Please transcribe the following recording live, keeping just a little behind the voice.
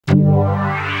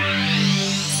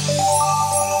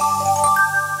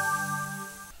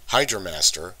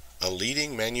HydraMaster, a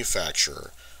leading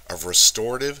manufacturer of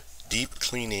restorative deep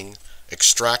cleaning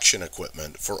extraction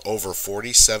equipment for over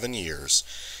 47 years,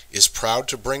 is proud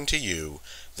to bring to you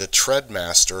the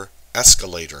TreadMaster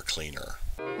Escalator Cleaner.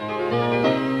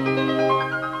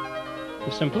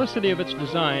 The simplicity of its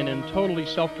design and totally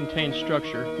self-contained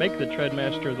structure make the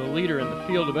TreadMaster the leader in the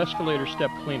field of escalator step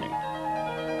cleaning.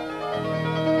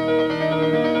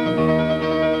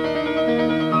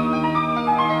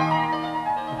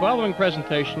 The following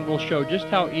presentation will show just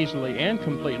how easily and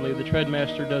completely the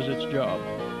TreadMaster does its job.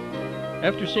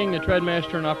 After seeing the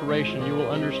TreadMaster in operation, you will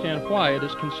understand why it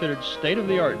is considered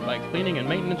state-of-the-art by cleaning and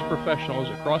maintenance professionals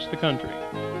across the country.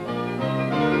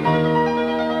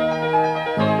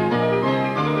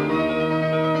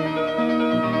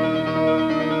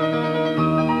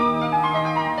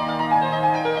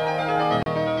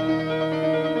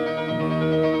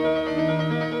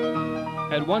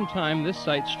 At one time, this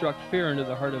sight struck fear into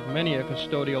the heart of many a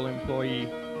custodial employee.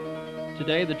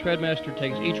 Today, the TreadMaster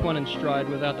takes each one in stride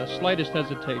without the slightest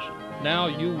hesitation. Now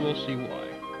you will see why.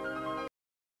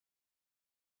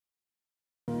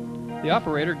 The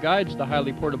operator guides the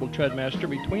highly portable TreadMaster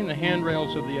between the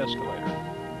handrails of the escalator.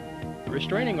 The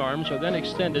restraining arms are then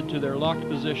extended to their locked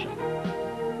position.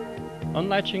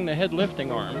 Unlatching the head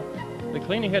lifting arm, the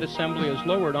cleaning head assembly is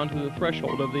lowered onto the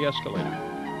threshold of the escalator.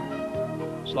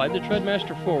 Slide the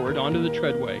TreadMaster forward onto the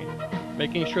treadway,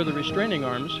 making sure the restraining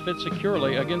arms fit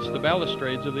securely against the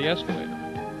balustrades of the escalator.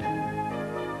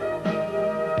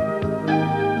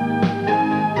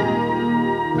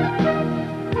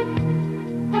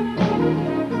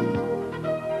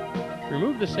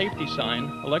 Remove the safety sign,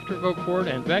 electrical cord,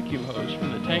 and vacuum hose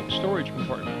from the tank storage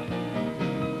compartment.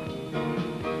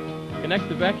 Connect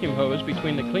the vacuum hose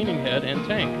between the cleaning head and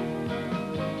tank.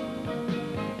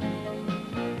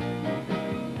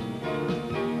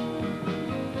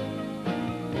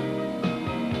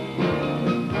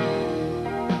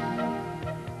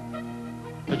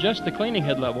 Adjust the cleaning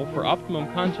head level for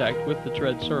optimum contact with the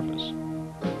tread surface.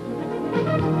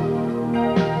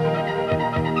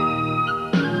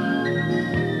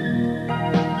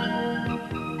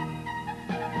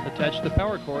 Attach the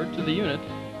power cord to the unit,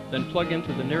 then plug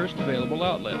into the nearest available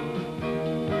outlet.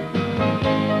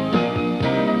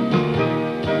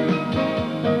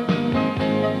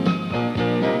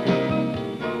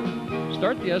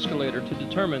 Start the escalator to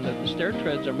determine that the stair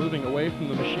treads are moving away from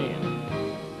the machine.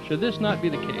 Should this not be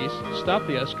the case, stop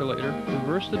the escalator,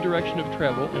 reverse the direction of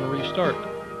travel, and restart.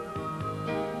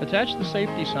 Attach the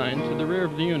safety sign to the rear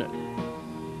of the unit.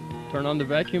 Turn on the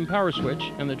vacuum power switch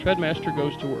and the TreadMaster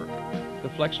goes to work. The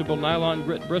flexible nylon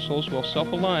grit bristles will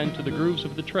self-align to the grooves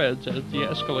of the treads as the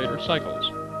escalator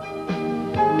cycles.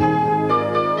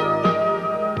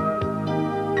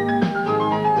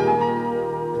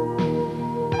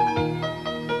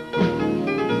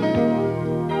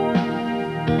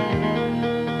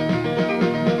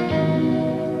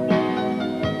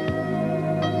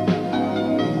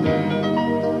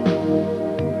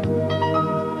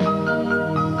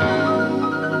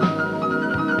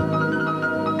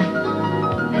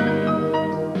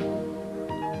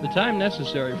 The time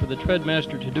necessary for the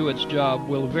TreadMaster to do its job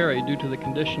will vary due to the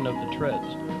condition of the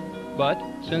treads. But,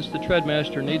 since the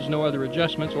TreadMaster needs no other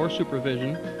adjustments or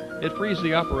supervision, it frees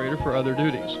the operator for other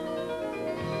duties.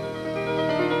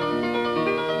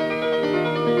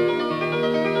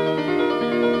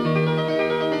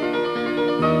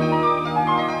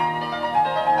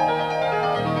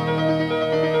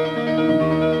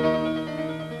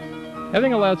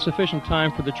 Having allowed sufficient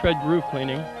time for the tread groove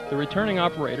cleaning, the returning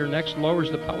operator next lowers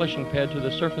the polishing pad to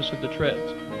the surface of the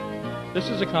treads. This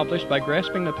is accomplished by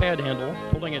grasping the pad handle,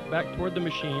 pulling it back toward the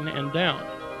machine and down.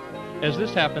 As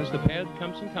this happens, the pad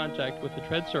comes in contact with the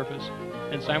tread surface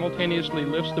and simultaneously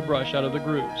lifts the brush out of the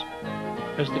grooves.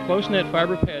 As the close-knit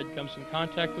fiber pad comes in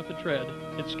contact with the tread,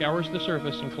 it scours the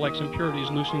surface and collects impurities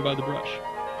loosened by the brush.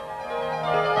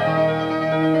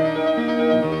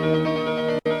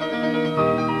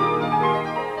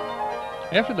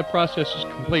 After the process is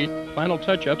complete, final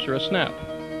touch-ups are a snap.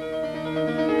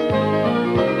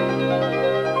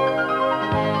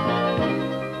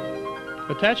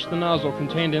 Attach the nozzle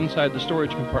contained inside the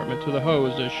storage compartment to the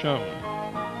hose as shown.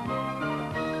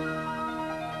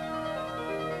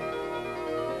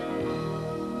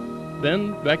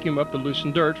 Then vacuum up the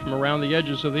loosened dirt from around the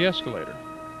edges of the escalator.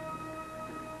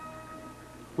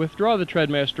 Withdraw the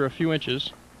TreadMaster a few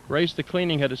inches, raise the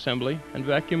cleaning head assembly, and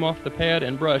vacuum off the pad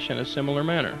and brush in a similar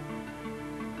manner.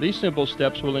 These simple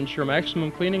steps will ensure maximum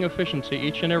cleaning efficiency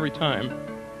each and every time,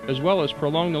 as well as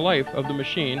prolong the life of the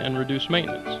machine and reduce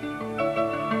maintenance.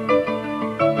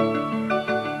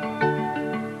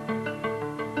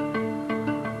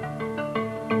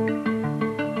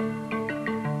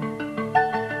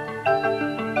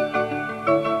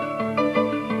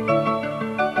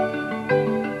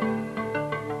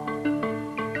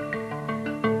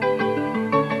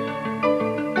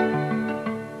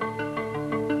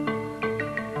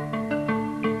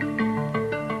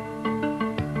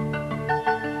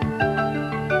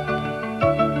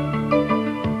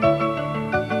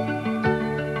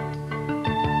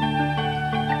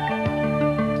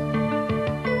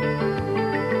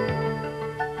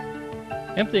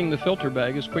 Emptying the filter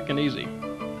bag is quick and easy.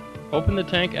 Open the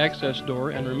tank access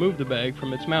door and remove the bag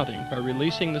from its mounting by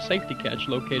releasing the safety catch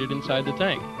located inside the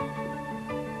tank.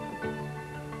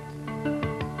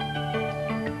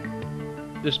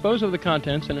 Dispose of the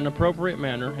contents in an appropriate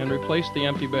manner and replace the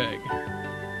empty bag.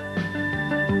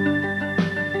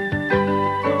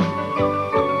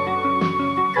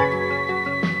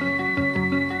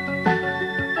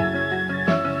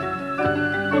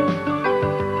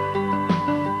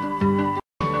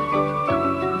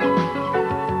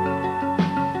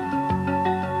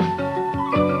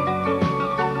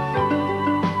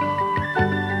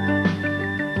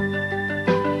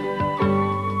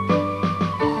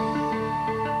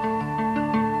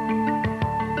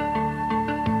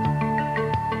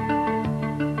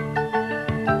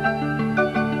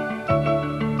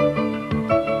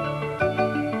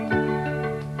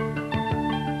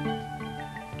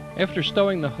 After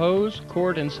stowing the hose,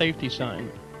 cord, and safety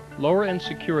sign, lower and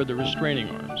secure the restraining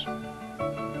arms.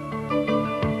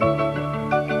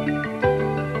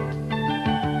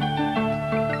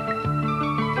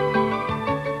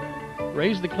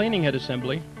 Raise the cleaning head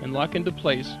assembly and lock into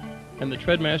place, and the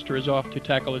TreadMaster is off to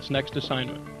tackle its next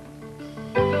assignment.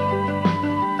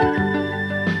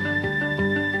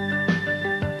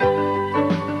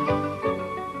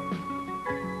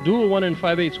 Dual 1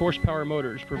 5/8 horsepower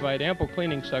motors provide ample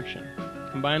cleaning suction.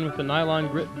 Combined with the nylon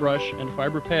grit brush and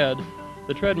fiber pad,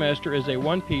 the TreadMaster is a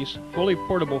one-piece, fully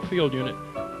portable field unit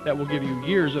that will give you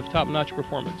years of top-notch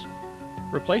performance.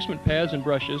 Replacement pads and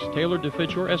brushes tailored to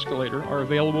fit your Escalator are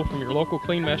available from your local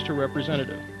CleanMaster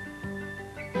representative.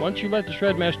 Once you let the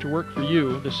TreadMaster work for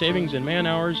you, the savings in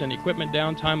man-hours and equipment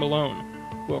downtime alone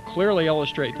will clearly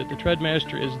illustrate that the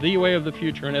TreadMaster is the way of the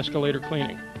future in Escalator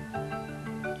cleaning.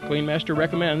 CleanMaster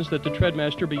recommends that the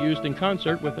TreadMaster be used in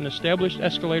concert with an established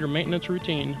Escalator maintenance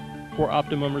routine for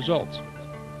optimum results.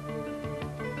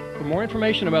 For more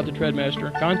information about the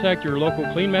TreadMaster, contact your local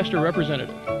CleanMaster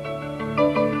representative.